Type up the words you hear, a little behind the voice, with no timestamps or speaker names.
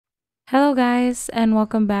Hello guys and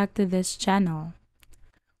welcome back to this channel.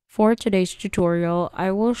 For today's tutorial,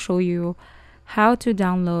 I will show you how to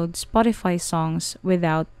download Spotify songs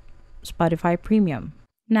without Spotify Premium.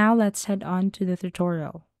 Now let's head on to the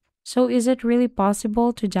tutorial. So is it really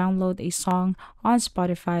possible to download a song on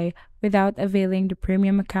Spotify without availing the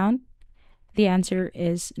premium account? The answer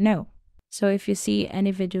is no. So if you see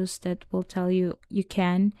any videos that will tell you you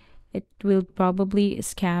can, it will probably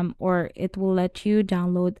scam or it will let you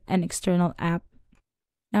download an external app.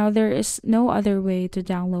 Now, there is no other way to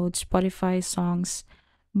download Spotify songs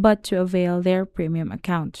but to avail their premium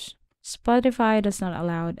account. Spotify does not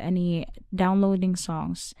allow any downloading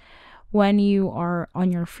songs when you are on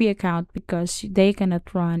your free account because they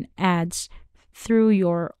cannot run ads through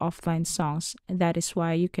your offline songs. That is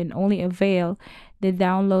why you can only avail the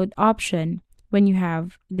download option when you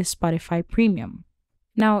have the Spotify Premium.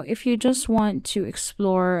 Now, if you just want to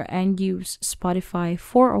explore and use Spotify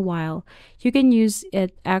for a while, you can use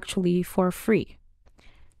it actually for free.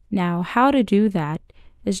 Now, how to do that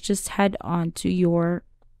is just head on to your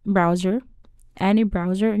browser, any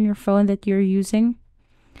browser on your phone that you're using,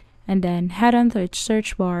 and then head on to its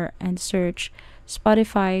search bar and search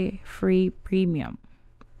Spotify Free Premium,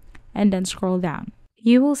 and then scroll down.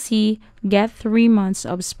 You will see Get 3 months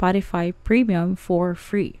of Spotify Premium for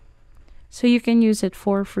free. So you can use it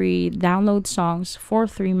for free, download songs for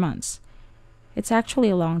 3 months. It's actually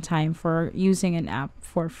a long time for using an app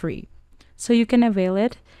for free. So you can avail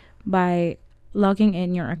it by logging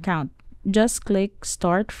in your account. Just click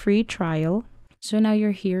Start Free Trial. So now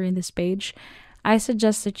you're here in this page. I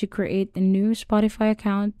suggest that you create a new Spotify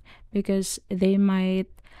account because they might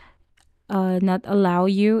not allow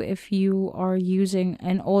you if you are using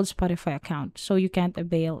an old Spotify account. So you can't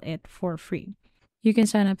avail it for free. You can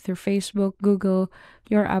sign up through Facebook, Google,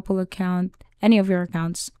 your Apple account, any of your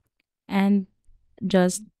accounts, and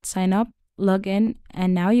just sign up, log in,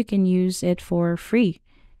 and now you can use it for free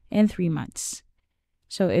in 3 months.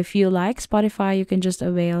 So if you like Spotify, you can just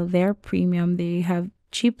avail their premium. They have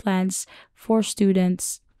cheap plans for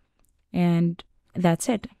students, and that's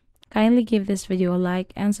it. Kindly give this video a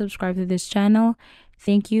like and subscribe to this channel.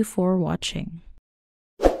 Thank you for watching.